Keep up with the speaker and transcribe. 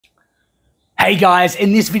Hey guys,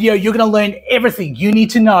 in this video, you're going to learn everything you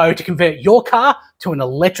need to know to convert your car to an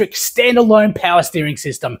electric standalone power steering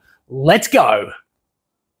system. Let's go.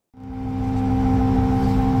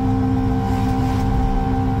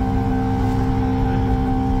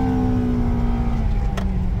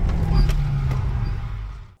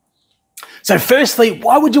 So firstly,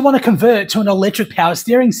 why would you want to convert to an electric power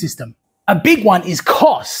steering system? A big one is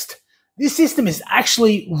cost. This system is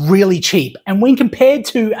actually really cheap, and when compared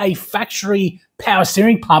to a factory power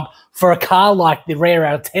steering pump for a car like the rare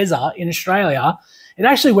Altezza in Australia, it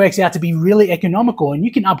actually works out to be really economical, and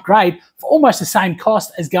you can upgrade for almost the same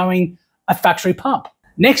cost as going a factory pump.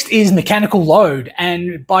 Next is mechanical load,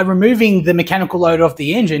 and by removing the mechanical load off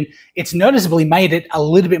the engine, it's noticeably made it a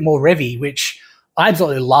little bit more revvy, which I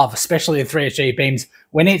absolutely love, especially in 3SG beams.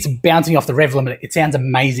 When it's bouncing off the rev limiter, it sounds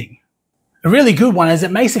amazing. A really good one is it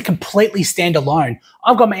makes it completely standalone.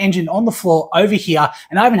 I've got my engine on the floor over here,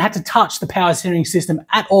 and I haven't had to touch the power steering system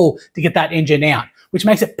at all to get that engine out, which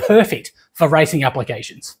makes it perfect for racing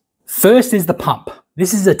applications. First is the pump.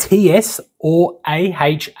 This is a TS or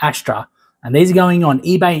AH Astra, and these are going on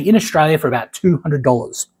eBay in Australia for about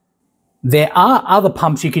 $200. There are other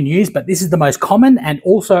pumps you can use, but this is the most common, and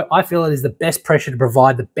also I feel it is the best pressure to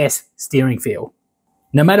provide the best steering feel.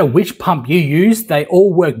 No matter which pump you use, they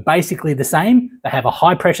all work basically the same. They have a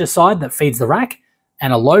high pressure side that feeds the rack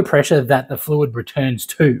and a low pressure that the fluid returns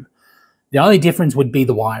to. The only difference would be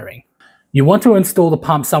the wiring. You want to install the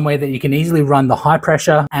pump somewhere that you can easily run the high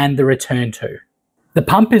pressure and the return to. The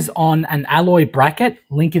pump is on an alloy bracket,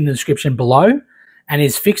 link in the description below, and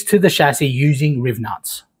is fixed to the chassis using riv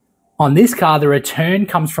nuts. On this car, the return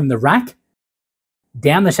comes from the rack,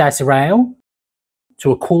 down the chassis rail,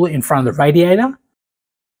 to a cooler in front of the radiator,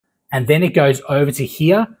 and then it goes over to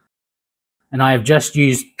here, and I have just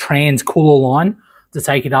used trans cooler line to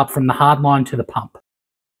take it up from the hard line to the pump.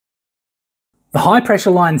 The high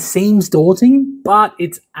pressure line seems daunting, but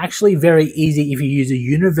it's actually very easy if you use a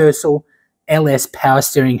universal LS power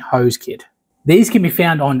steering hose kit. These can be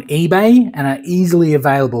found on eBay and are easily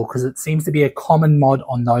available because it seems to be a common mod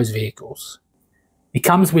on those vehicles. It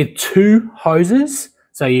comes with 2 hoses,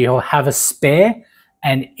 so you'll have a spare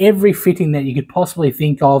and every fitting that you could possibly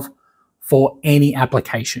think of for any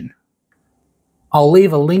application. I'll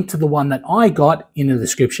leave a link to the one that I got in the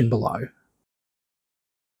description below.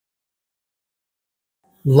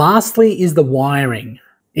 Lastly is the wiring.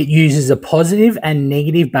 It uses a positive and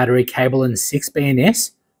negative battery cable and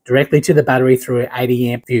 6BNS directly to the battery through an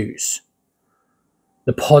 80 amp fuse.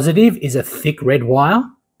 The positive is a thick red wire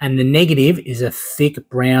and the negative is a thick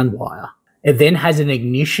brown wire. It then has an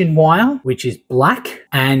ignition wire, which is black,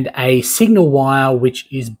 and a signal wire,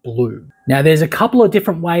 which is blue. Now, there's a couple of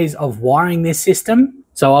different ways of wiring this system,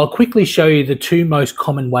 so I'll quickly show you the 2 most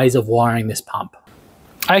common ways of wiring this pump.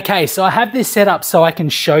 Okay, so I have this set up so I can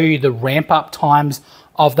show you the ramp up times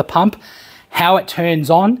of the pump, how it turns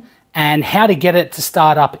on, and how to get it to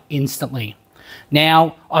start up instantly.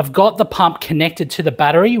 Now, I've got the pump connected to the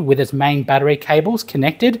battery with its main battery cables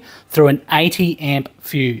connected through an 80 amp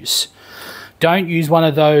fuse. Don't use one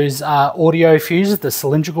of those audio fuses, the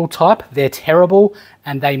cylindrical type. They're terrible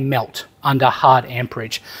and they melt under hard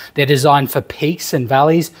amperage. They're designed for peaks and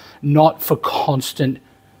valleys, not for constant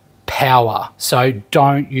power. So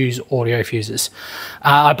don't use audio fuses.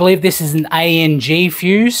 I believe this is an ANG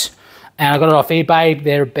fuse, and I got it off eBay.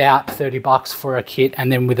 They're about 30 bucks for a kit,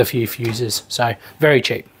 and then with a few fuses, so very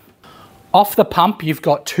cheap. Off the pump, you've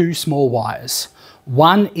got 2 small wires.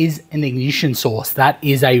 One is an ignition source. That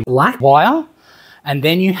is a black wire. And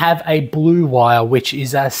then you have a blue wire, which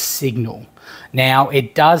is a signal. Now,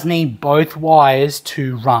 it does need both wires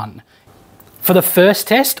to run. For the first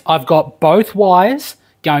test, I've got both wires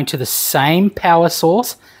going to the same power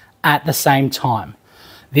source at the same time.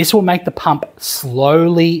 This will make the pump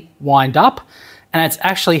slowly wind up, and it's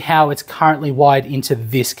actually how it's currently wired into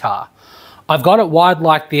this car. I've got it wired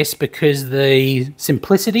like this because the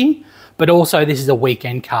simplicity, but also this is a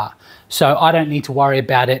weekend car, so I don't need to worry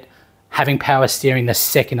about it having power steering the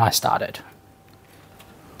second I start it.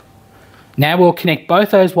 Now we'll connect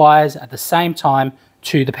both those wires at the same time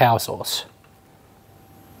to the power source.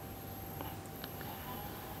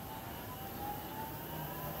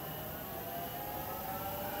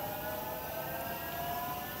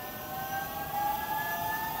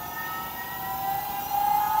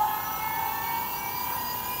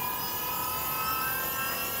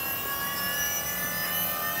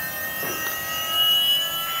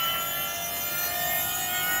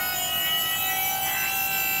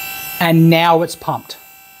 And now it's pumped.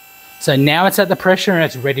 So now it's at the pressure and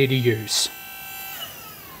it's ready to use.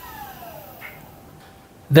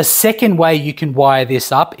 The second way you can wire this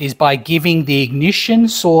up is by giving the ignition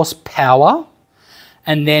source power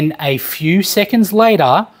and then a few seconds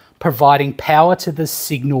later providing power to the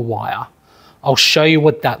signal wire. I'll show you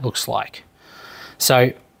what that looks like.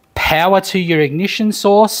 So power to your ignition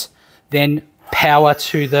source, then power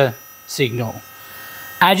to the signal.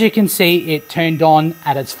 As you can see, it turned on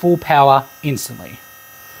at its full power instantly.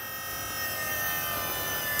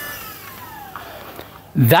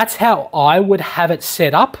 That's how I would have it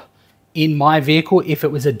set up in my vehicle if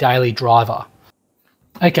it was a daily driver.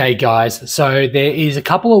 Okay guys, so there is a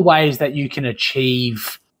couple of ways that you can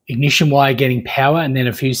achieve ignition wire getting power and then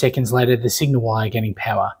a few seconds later the signal wire getting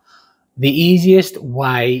power. The easiest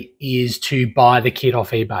way is to buy the kit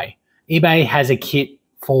off eBay. eBay has a kit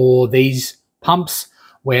for these pumps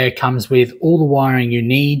where it comes with all the wiring you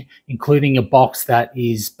need, including a box that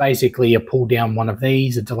is basically a pull down one of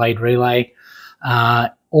these, a delayed relay,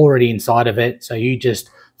 already inside of it. So you just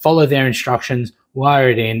follow their instructions, wire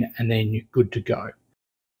it in, and then you're good to go.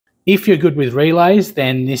 If you're good with relays,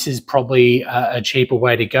 then this is probably a cheaper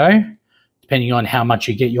way to go, depending on how much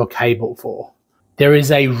you get your cable for. There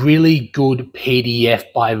is a really good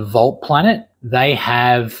PDF by Volt Planet. They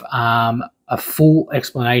have a full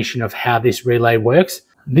explanation of how this relay works.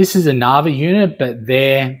 This is a Nava unit, but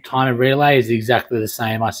their timer relay is exactly the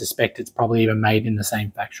same. I suspect it's probably even made in the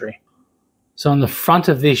same factory. So on the front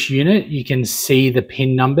of this unit, you can see the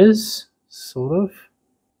pin numbers, sort of.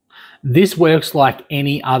 This works like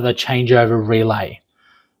any other changeover relay.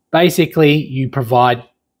 Basically, you provide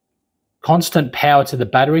constant power to the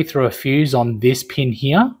battery through a fuse on this pin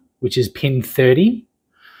here, which is pin 30.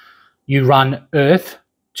 You run earth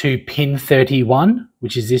to pin 31,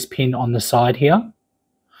 which is this pin on the side here.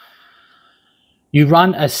 You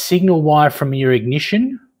run a signal wire from your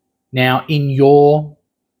ignition. Now, in your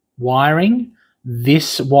wiring,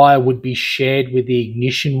 this wire would be shared with the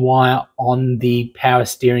ignition wire on the power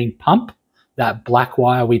steering pump, that black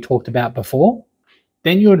wire we talked about before.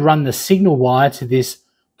 Then you would run the signal wire to this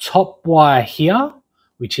top wire here,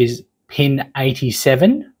 which is pin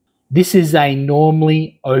 87. This is a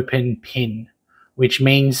normally open pin, which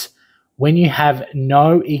means when you have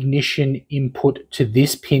no ignition input to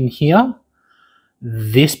this pin here,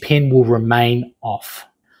 this pin will remain off.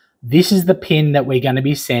 This is the pin that we're going to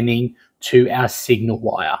be sending to our signal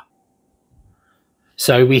wire.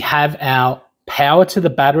 So we have our power to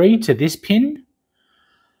the battery to this pin,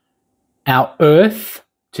 our earth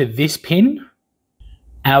to this pin,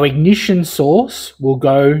 our ignition source will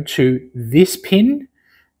go to this pin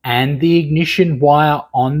and the ignition wire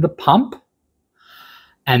on the pump,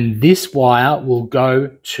 and this wire will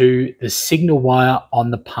go to the signal wire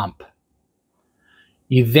on the pump.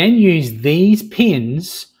 You then use these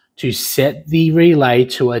pins to set the relay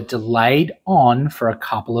to a delayed on for a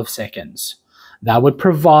couple of seconds. That would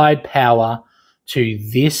provide power to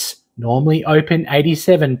this normally open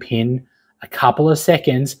 87 pin a couple of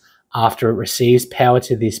seconds after it receives power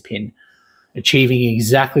to this pin, achieving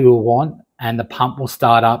exactly what we want, and the pump will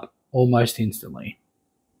start up almost instantly.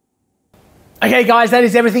 Okay guys, that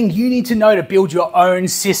is everything you need to know to build your own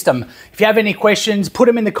system. If you have any questions, put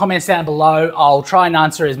them in the comments down below. I'll try and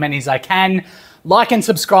answer as many as I can. Like and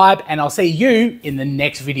subscribe, and I'll see you in the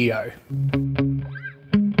next video.